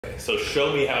so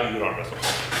show me how you would arm wrestle.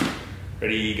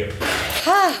 Ready, go.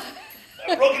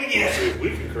 I'm broken again.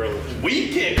 We can curl it. We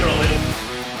can curl it.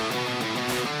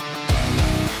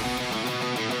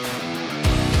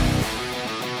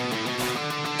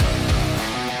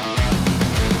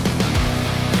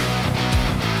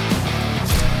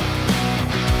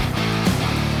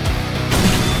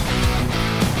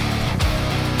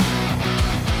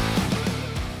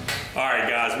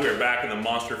 We are back in the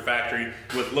Monster Factory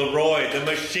with LeRoy, the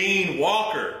Machine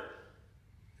Walker.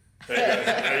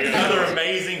 Another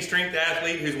amazing strength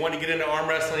athlete who's wanting to get into arm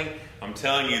wrestling. I'm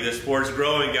telling you, this sport's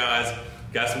growing, guys.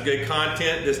 Got some good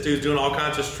content. This dude's doing all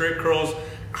kinds of strict curls,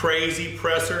 crazy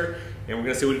presser, and we're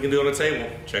gonna see what he can do on the table.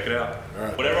 Check it out. All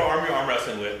right. Whatever arm you're arm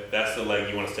wrestling with, that's the leg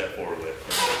you want to step forward with.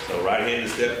 So right hand to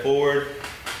step forward.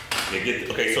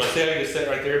 Okay, so I see how you just set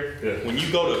right there. Yeah. When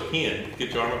you go to pin,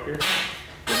 get your arm up here.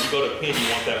 When you go to pin, you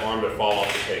want that arm to fall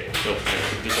off the table. So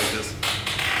just like this.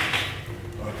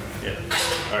 Okay.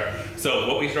 Yeah. All right. So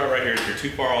what we start right here is you're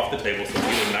too far off the table, so keep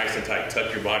it nice and tight.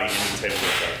 Tuck your body into the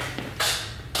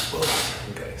table.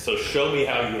 Okay. So show me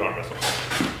how you would arm wrestle.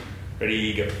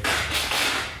 Ready, go.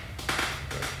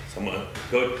 So I'm gonna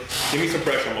go. Give me some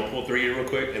pressure. I'm gonna pull through you real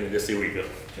quick, and then just see where you go.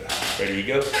 Okay. Ready,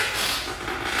 go.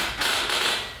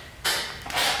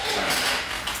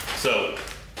 So.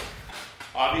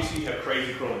 Obviously, you have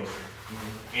crazy curling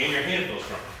strength, and your hand feels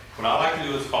strong. What I like to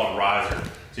do is called riser.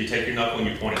 So you take your knuckle and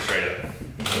you point it straight up.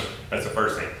 That's the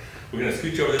first thing. We're going to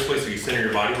scooch over this way so you center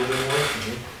your body a little bit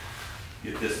more.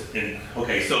 Get this in.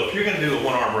 Okay, so if you're going to do a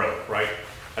one-arm row, right?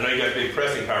 I know you got big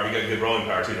pressing power, but you got good rowing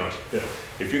power too, don't you? Yeah.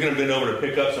 If you're going to bend over to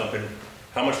pick up something,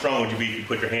 how much stronger would you be if you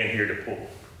put your hand here to pull?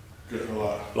 Good, a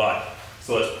lot. A lot.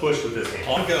 So let's push with this hand.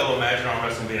 On go, imagine arm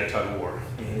wrestling being a tug of war.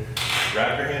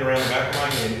 Wrap your hand around the back of my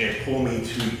hand and pull me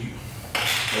to you.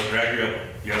 So drag your elbow.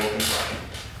 Your elbow in front.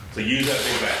 So use that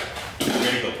big back.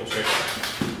 Ready, go, pull straight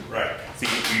back. Right. See,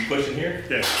 are you pushing here?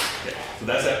 Yeah. So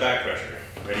that's that back pressure.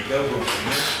 Ready, go, boom,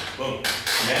 boom.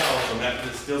 Now, from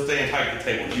that, still staying tight at the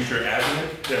table, use your abdomen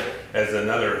as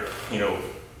another,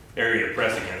 area to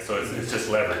press against. So it's just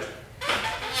leverage.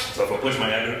 So if I push my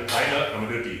abdomen, tighten up, I'm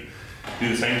gonna do it to you. Do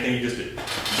the same thing you just did.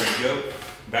 Ready, go,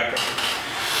 back pressure.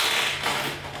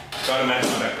 Try to match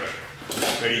my back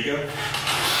pressure. Ready, go.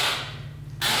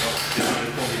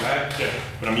 Just pull me back. Yeah.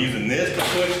 But I'm using this to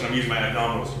push, and I'm using my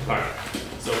abdominals to fire.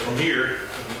 So from here,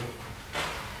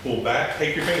 pull back,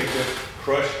 take your fingertip,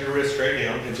 crush your wrist straight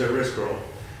down into a wrist curl,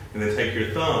 and then take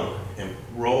your thumb and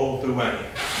roll through my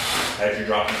hand as you're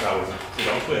dropping sideways. So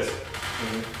don't twist.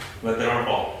 Let that arm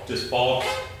fall. Just fall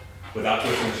without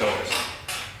twisting the shoulders.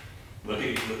 Look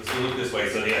this way.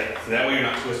 So that way you're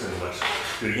not twisting as much.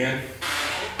 Do it again.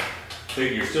 So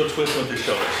you're still twisting with the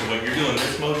shoulder. So when you're doing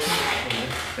this motion,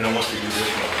 and I want you to do this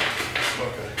motion.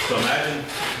 Okay. So imagine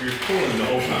you're pulling the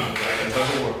whole time, like a tug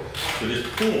of war. So just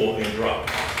pull and drop.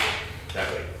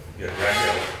 That way. Yeah, drag your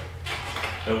elbow.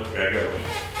 Nope, drag your elbow.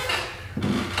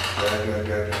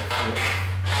 Drag.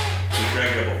 Just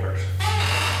drag your elbow first.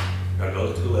 Now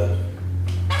go to the left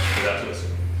without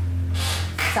twisting.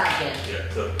 Second. Yeah,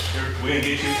 so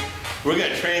we're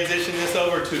gonna transition this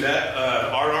over to that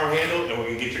arm handle, and we're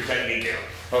gonna get your technique down.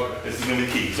 Okay. This is gonna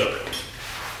be key. So,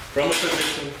 from a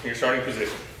position, your starting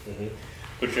position,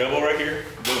 put your elbow right here,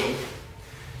 boom,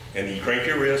 and then you crank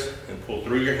your wrist and pull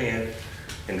through your hand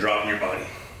and drop your body.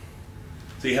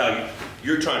 See how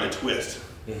you're trying to twist.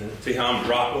 See how I'm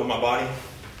dropping with my body?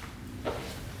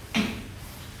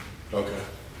 Okay.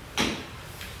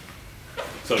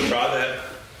 So try that.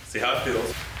 See how it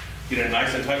feels. Get it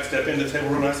nice and tight. Step into the table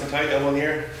real nice and tight. Elbow in the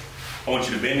air. I want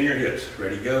you to bend in your hips.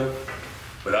 Ready, go.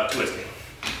 Without twisting.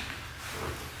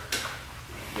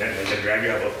 Yeah, and then grab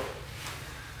your elbow.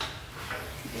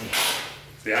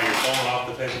 See how you're falling off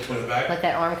the table from the back? Let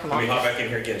that arm come off. Let me hop back in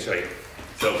here again and show you.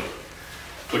 So,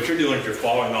 what you're doing is you're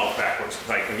falling off backwards.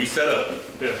 Like when you set up,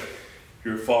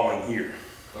 you're falling here.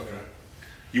 Okay.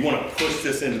 You want to push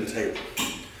this into the table.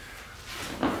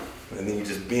 And then you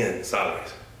just bend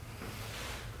sideways.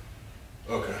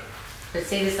 Okay. But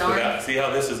see this arm? See how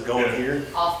this is going here?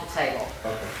 Off the table.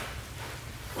 Okay.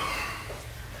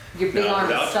 Your big arm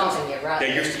is stopping you, right?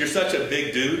 Yeah, you're such a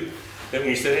big dude that when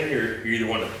you sit in here, you either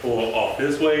want to pull off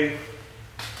this way,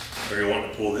 or you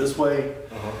want to pull this way.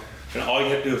 And all you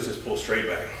have to do is just pull straight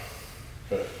back.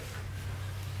 Okay.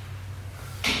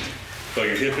 So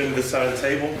you're hipping to this side of the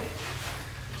table.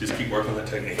 Just keep working on that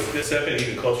technique. Just step in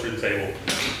even closer to the table.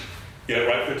 Yeah,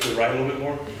 right foot to the right a little bit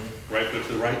more. Right foot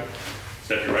to the right.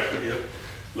 Step your right foot up.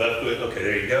 Left foot. Okay,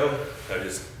 there you go.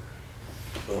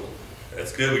 Boom.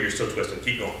 That's good, but you're still twisting.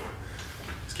 Keep going.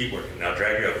 Just keep working. Now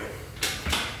drag your elbow.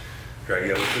 Drag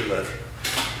your elbow to the left.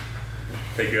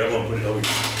 Take your elbow and put it over you.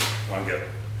 Come on, go.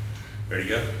 Ready,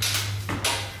 go.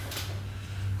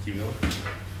 Keep going.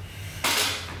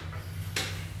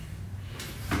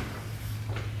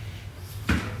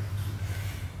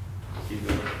 Keep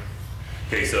going.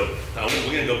 Okay, so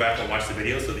we're gonna go back and watch the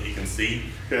video so that you can see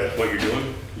what you're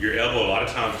doing. Your elbow a lot of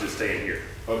times just staying here.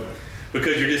 Okay.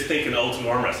 Because you're just thinking ultimate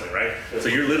arm wrestling, right? So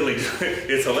you're literally,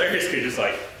 it's hilarious because you're just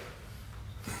like,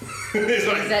 it's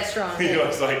like, is that strong? You know,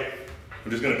 it's like,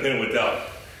 I'm just gonna pin it without.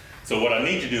 So what I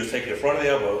need you to do is take the front of the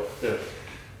elbow,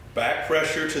 back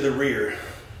pressure to the rear,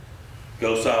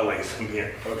 go sideways from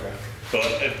here. Okay. So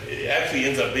it actually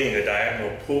ends up being a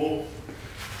diagonal pull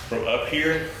from up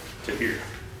here to here.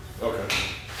 Okay.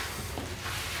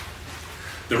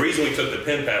 The reason we took the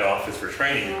pin pad off is for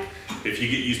training. If you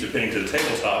get used to pinning to the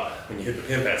tabletop, when you hit the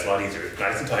pin pad, it's a lot easier. It's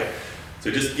nice and tight. So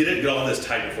just get all this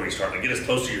tight before you start. Like get as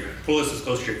close to your, pull this as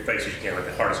close to your face as you can, like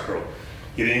the hardest curl.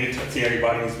 Get in it, see how your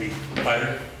body needs to be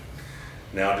tighter.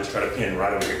 Now just try to pin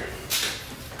right over here.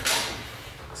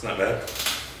 It's not bad.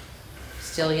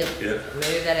 Still, you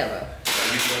move that elbow.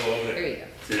 There you go.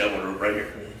 See that one right here.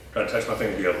 Try to touch my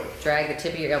finger with the elbow. Drag the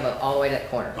tip of your elbow all the way to that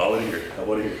corner. All the way to here,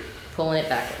 elbow to here. Pulling it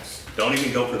backwards. Don't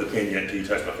even go for the pin yet until you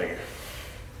touch my finger.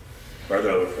 Further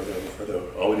over, further over, further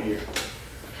over, all the way to here.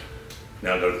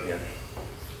 Now go to the pin.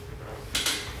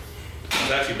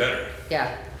 That's actually better.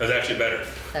 Yeah. That's actually better.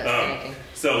 That was panicking.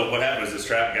 So what happened is the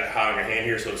strap got high on your hand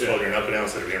here, so it's floating up and down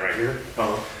instead of being right here.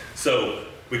 So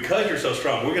because you're so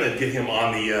strong, we're gonna get him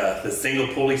on the single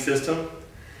pulley system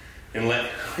and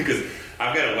because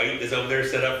I've got a weight that's over there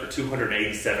set up for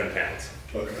 287 pounds.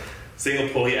 Okay. Single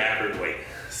pulley accurate weight.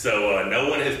 So no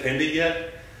one has pinned it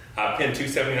yet. I pinned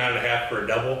 279.5 for a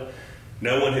double.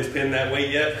 No one has pinned that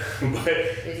weight yet. But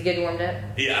is he getting warmed up?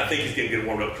 Yeah, I think he's getting good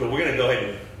warmed up. So we're gonna go ahead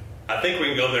and, I think we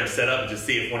can go there and set up and just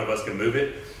see if one of us can move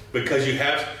it. Because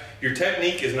your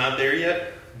technique is not there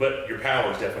yet, but your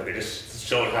power is definitely there. Just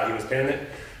showing how he was pinning it.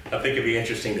 I think it'd be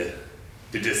interesting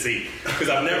to just see. Because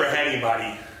I've never had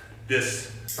anybody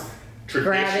this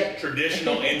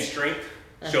traditional in strength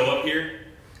show up here.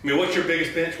 I mean, what's your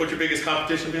biggest bench? What's your biggest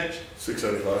competition bench?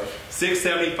 675.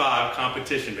 675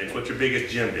 competition bench. What's your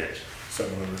biggest gym bench?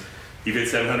 700. You hit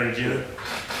 700 in gym?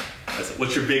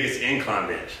 What's your biggest incline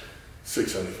bench?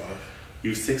 675.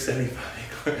 You 675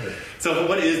 incline. So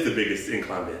what is the biggest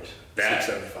incline bench? That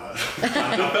 675.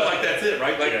 I felt like that's it,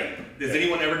 right? Like, has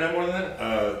anyone ever done more than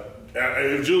that?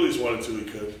 If Julius wanted to, he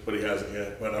could, but he hasn't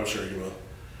yet. But I'm sure he will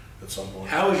at some point.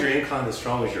 How is your incline as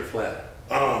strong as your flat?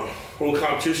 Well,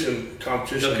 competition.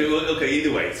 Okay,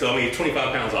 either way. So, I mean,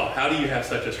 25 pounds off. How do you have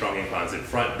such a strong incline? Is it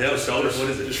front delt, shoulders? What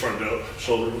is it? Just front delt,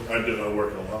 shoulder. I did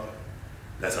working a lot.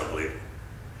 That's unbelievable.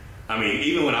 I mean,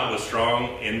 even when I was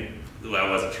strong, well, I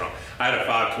wasn't strong. I had a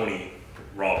 520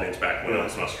 raw bench back when I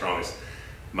was my strongest.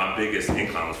 My biggest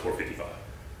incline was 455.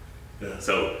 Yeah.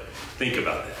 So, think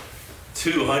about that.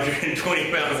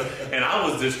 220 pounds, and I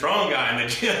was the strong guy in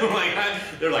the gym.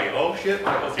 They're like, oh shit,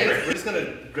 Michael's here. We're just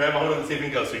gonna grab a hold of it and see if we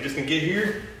can go. So you're just gonna get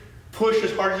here, push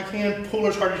as hard as you can, pull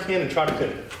as hard as you can, and try to pin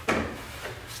it.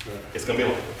 It's gonna be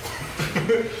long.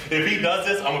 If he does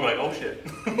this, I'm gonna be like, oh shit,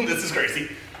 this is crazy.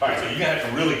 All right, so you're gonna have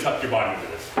to really tuck your body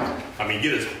into this. I mean,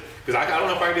 get it, because I don't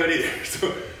know if I can do it either.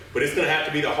 So, but it's gonna have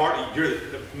to be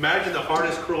imagine the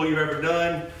hardest curl you've ever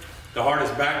done, the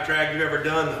hardest back drag you've ever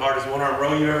done, the hardest one-arm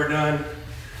row you've ever done.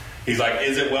 He's like,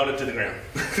 is it welded to the ground?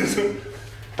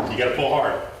 You gotta pull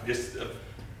hard. Just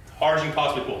hard as you can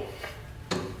possibly pull.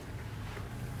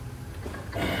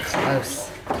 Close.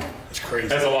 That's crazy.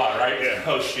 That's a lot, right? Yeah.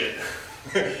 Oh shit.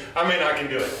 I mean, I can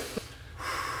do it.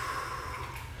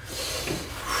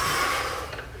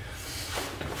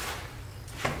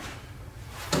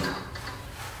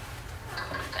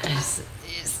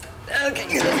 Okay,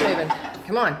 keep moving.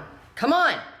 Come on. Come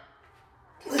on.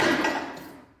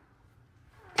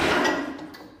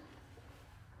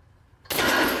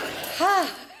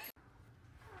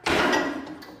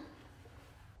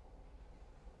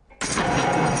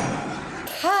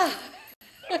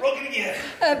 I broke it again.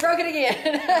 I broke it again.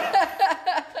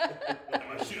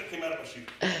 My shoe came out of my shoe.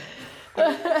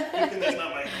 That's not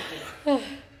my.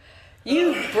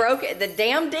 You broke it, the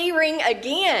damn D-ring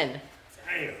again.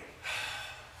 Damn.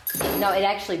 No, it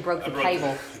actually broke the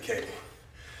cable. The cable.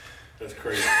 That's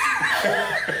crazy.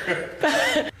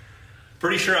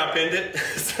 Pretty sure I pinned it.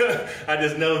 So I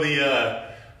just know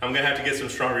I'm gonna have to get some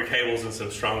stronger cables and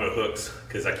some stronger hooks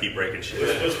because I keep breaking shit.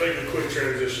 Let's make a quick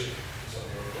transition.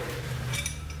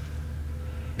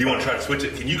 Do you want to try to switch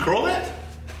it? Can you curl that?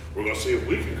 We're gonna see if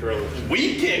we can curl it.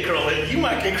 We can't curl it. You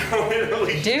might can curl it.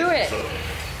 Really. Do it. So,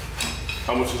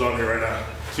 how much is on here right now?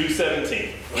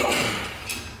 217.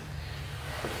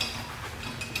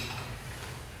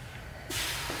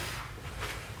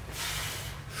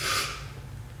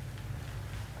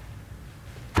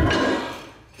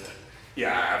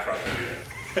 Yeah, I probably do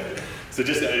that. So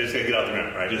just gotta get off the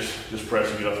ground, right? Just press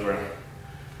and get off the ground.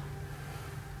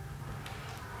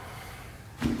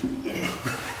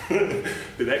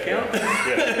 Did that count?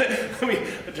 Yeah. Let me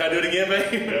try to do it again,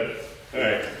 babe. Yeah. All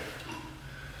right.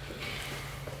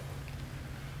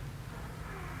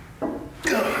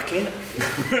 Oh, I can't.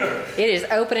 It is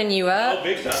opening you Oh, up.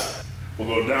 big time. We'll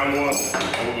go down one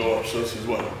and we'll go up. So this is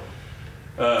what?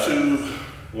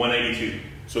 182.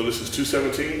 So this is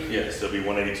 217? Yes, it'll be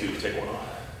 182 to take one off.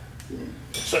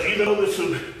 So even though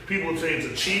people would say it's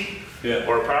a cheat Yeah.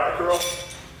 or a power curl,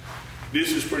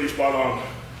 this is pretty spot on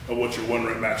of what your 1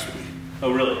 rep max would be.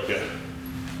 Oh, really?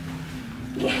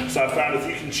 Yeah. So I found if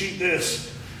you can cheat this,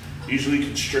 usually you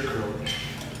can strict curl it.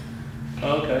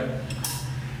 Oh, okay.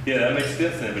 Yeah, that makes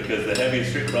sense then because the heaviest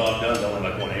strict curl I've done is only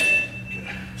like 180.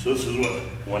 Okay. So this is what?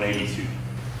 182.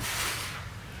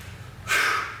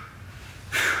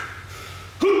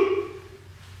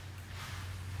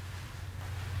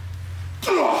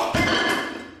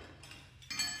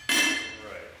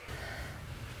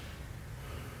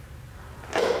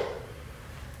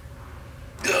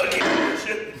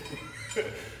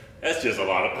 That's just a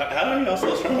lot of. How are you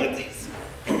also strong like these?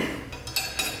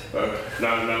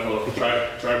 Now we'll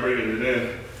try bringing it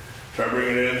in. Try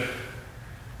bringing it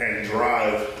in and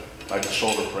drive like a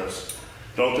shoulder press.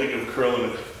 Don't think of curling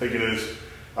it. Think it is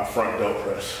a front delt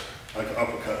press, like an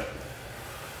uppercut.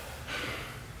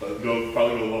 But probably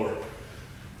go lower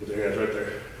with your hands right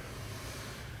there.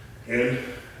 In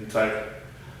and tight.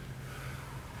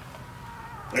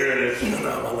 There it is. No,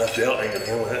 my left delt ain't gonna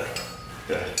handle that.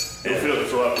 Yeah. You feel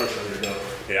it's a lot of pressure on your delt.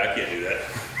 Yeah, I can't do that.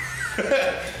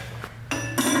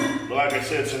 But like I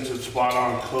said, since it's spot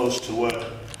on close to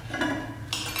what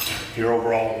your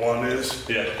overall 1 is,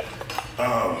 Yeah.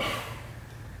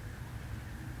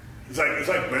 it's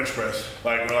like bench press.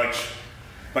 Like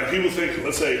people think,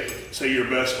 let's say your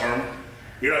best arm,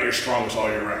 you're not your strongest all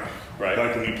year round. Right.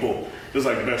 Like when you pull, just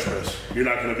like the bench press, you're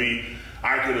not going to be.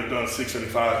 I could have done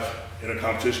 675 in a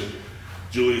competition.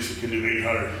 Julius can do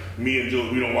 800. Me and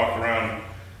Julius, we don't walk around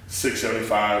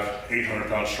 675, 800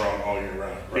 pounds strong all year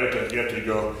round. Right. You have to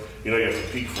go. You have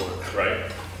to peak for it.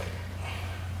 Right.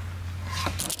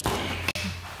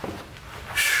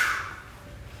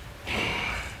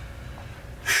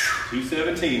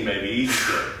 $217, baby, easy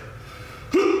step.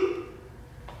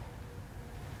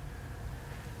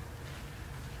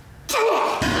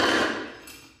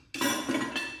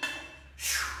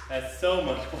 That's so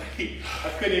much weight. I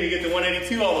couldn't even get to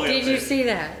 182 all the way up Did there. you see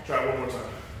that? Try one more time.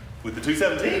 With the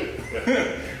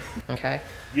 217? Okay.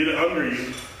 Get it under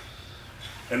you,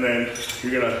 and then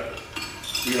you're gonna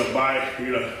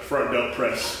front delt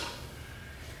press.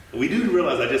 We do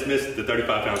realize I just missed the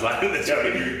 35 pounds line. Yeah,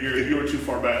 but you were too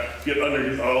far back. Get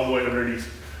underneath, all the way underneath.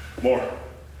 More.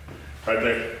 Right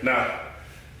there. Now,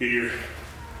 get your.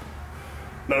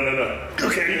 No.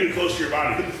 Okay, you get close to your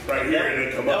body, right here, and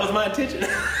then come That up. was my intention.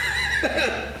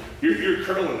 You're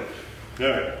curling it.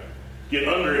 Yeah. Get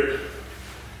under it,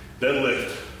 then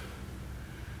lift.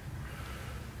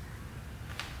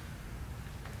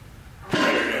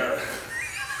 There you go.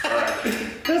 All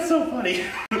right. That's so funny.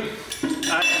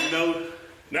 I know.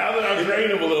 Now that I've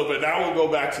drained them a little bit, now we'll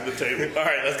go back to the table. All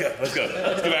right, let's go. Let's go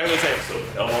back to the table.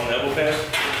 So elbow on the elbow pad.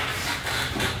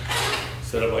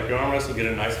 Set up like your arm wrestle. Get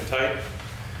it nice and tight.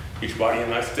 Get your body in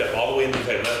nice and tight, all the way into the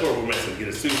table. That's where we're messing. Get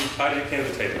it super tight as you can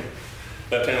to the table.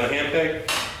 Left hand on the hand peg.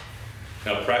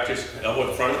 Now practice elbow at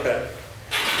the front of the pad.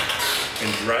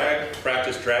 And drag.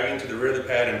 Practice dragging to the rear of the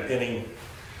pad and pinning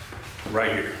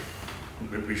right here.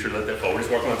 Be sure to let that fall. We're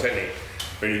just working on technique.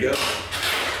 Ready to go?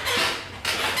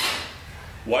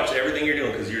 Watch everything you're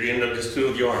doing because you're going to end up just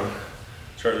doing with your arm.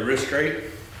 Start the wrist straight.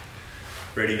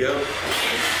 Ready to go?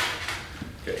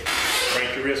 Okay.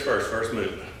 Crank your wrist first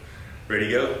move. Ready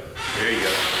to go? There you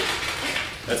go.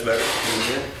 That's better. Move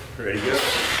in. Ready to go?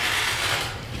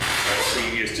 Alright, so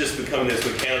it's just becoming this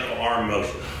mechanical arm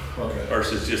motion. Okay.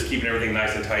 Versus just keeping everything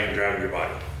nice and tight and driving your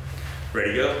body.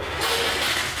 Ready to go?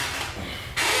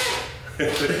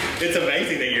 It's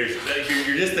amazing that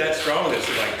you're just that strong that it's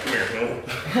like, come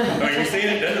here. Are you seeing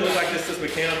it? Doesn't it look like this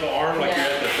mechanical arm like you're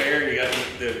at the fair and you got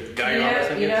the guy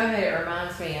you're arm You know who it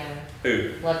reminds me of?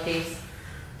 Who? Lefties.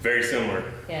 Very similar.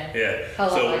 Yeah. Yeah. Hello,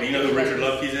 So do you know who Richard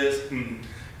Lefties. Lufke's is? Mm-hmm.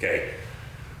 Okay.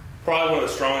 Probably one of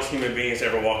the strongest human beings to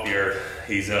ever walk the earth.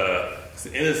 He's in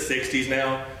his 60s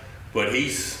now, but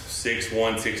he's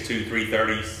 6'1", 6'2",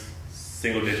 330,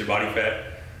 single digit body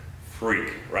fat.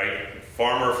 Freak, right?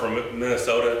 Farmer from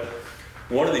Minnesota.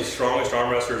 One of the strongest arm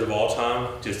wrestlers of all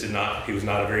time, he was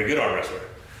not a very good arm wrestler.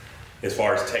 As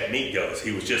far as technique goes,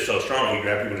 he was just so strong, he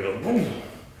grabbed people and go, boom.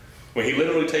 When he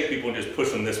literally take people and just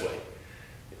push them this way.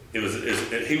 he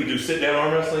would do sit-down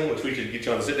arm wrestling, which we should get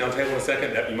you on the sit-down table in a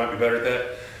second. That you might be better at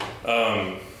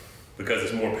that because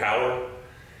it's more power.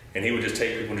 And he would just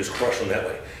take people and just crush them that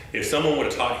way. If someone would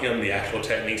have taught him the actual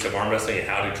techniques of arm wrestling and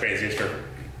how to transition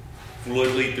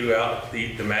fluidly throughout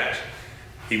the match,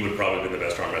 he would probably been the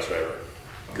best arm wrestler ever.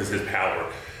 Because his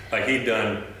power, like he'd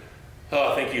done,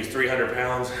 I think he was 300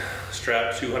 pounds,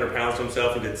 strapped 200 pounds to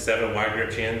himself and did 7 wide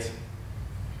grip chins.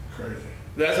 Crazy.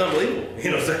 That's unbelievable,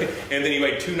 you know what I'm saying? And then he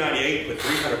weighed 298, put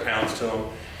 300 pounds to him,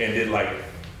 and did like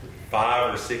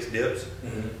 5 or 6 dips.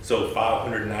 So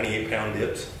 598 pound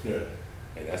dips. Yeah.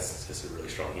 And that's just a really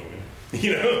strong human.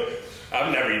 You know,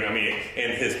 I've never even, I mean,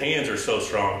 and his hands are so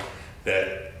strong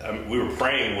that we were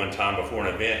praying one time before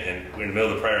an event, and in the middle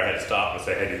of the prayer, I had to stop and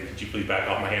say, hey, dude, could you please back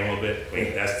off my hand a little bit? I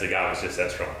mean, that's the guy was just that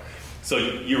strong. So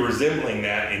you're resembling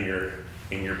that in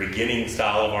your beginning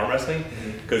style of arm wrestling,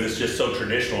 because it's just so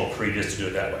traditional for you just to do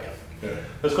it that way. Yeah.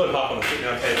 Let's go and hop on the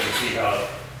sit-down table and see how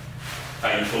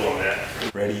you pull on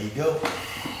that. Ready, go.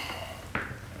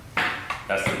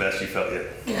 That's the best you felt yet.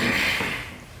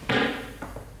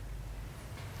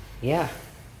 Yeah.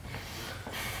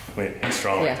 Wait, it's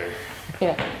strong right there.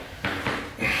 Yeah.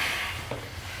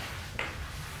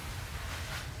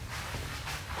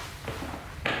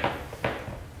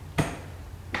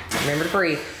 Remember to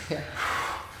breathe. Yeah.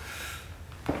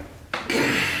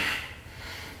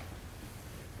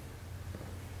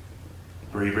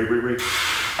 Breathe, breathe, breathe, breathe.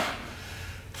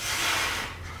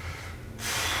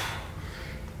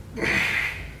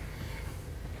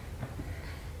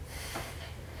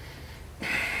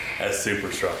 That's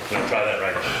super strong. I'm gonna try that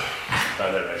right now.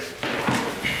 Try that right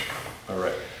now. All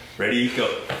right, ready, go.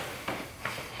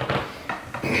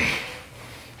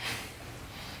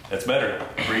 That's better.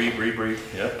 Breathe, breathe, breathe.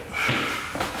 Yep.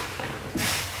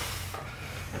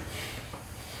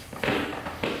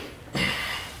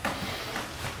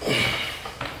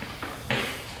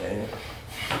 Dang it.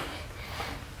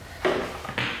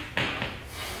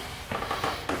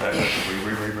 Breathe,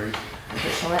 breathe, breathe, breathe.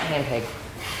 Push on that hand peg.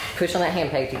 Push on that hand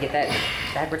peg to get that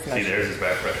backwards motion. See, there's his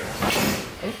back pressure.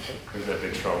 There's that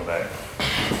big strong back.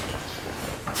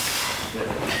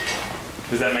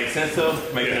 Does that make sense though?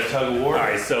 Making a tug of war? All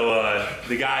right, so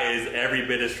the guy is every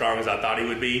bit as strong as I thought he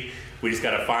would be. We just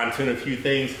got to fine tune a few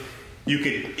things. You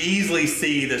could easily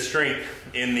see the strength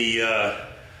in the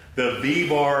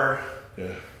V-bar.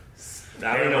 Yeah.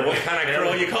 I don't know what kind of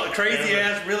curl you call it. Crazy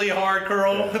ass, really hard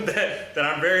curl that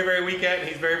I'm very, very weak at and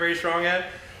he's very, very strong at.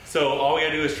 So all we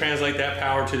gotta do is translate that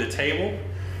power to the table.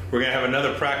 We're gonna have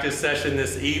another practice session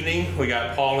this evening. We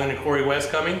got Paul and Corey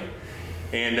West coming.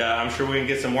 And I'm sure we can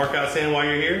get some workouts in while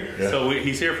you're here. Yeah. So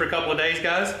he's here for a couple of days,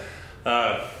 guys.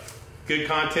 Good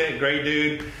content, great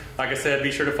dude. Like I said,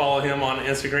 be sure to follow him on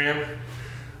Instagram.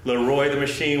 LeRoy the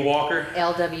Machine Walker.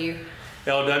 LW.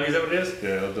 LW, is that what it is?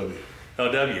 Yeah, LW.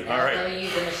 LW, all right.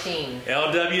 LW the Machine.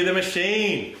 LW the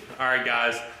Machine. All right,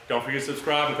 guys. Don't forget to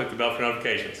subscribe and click the bell for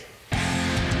notifications.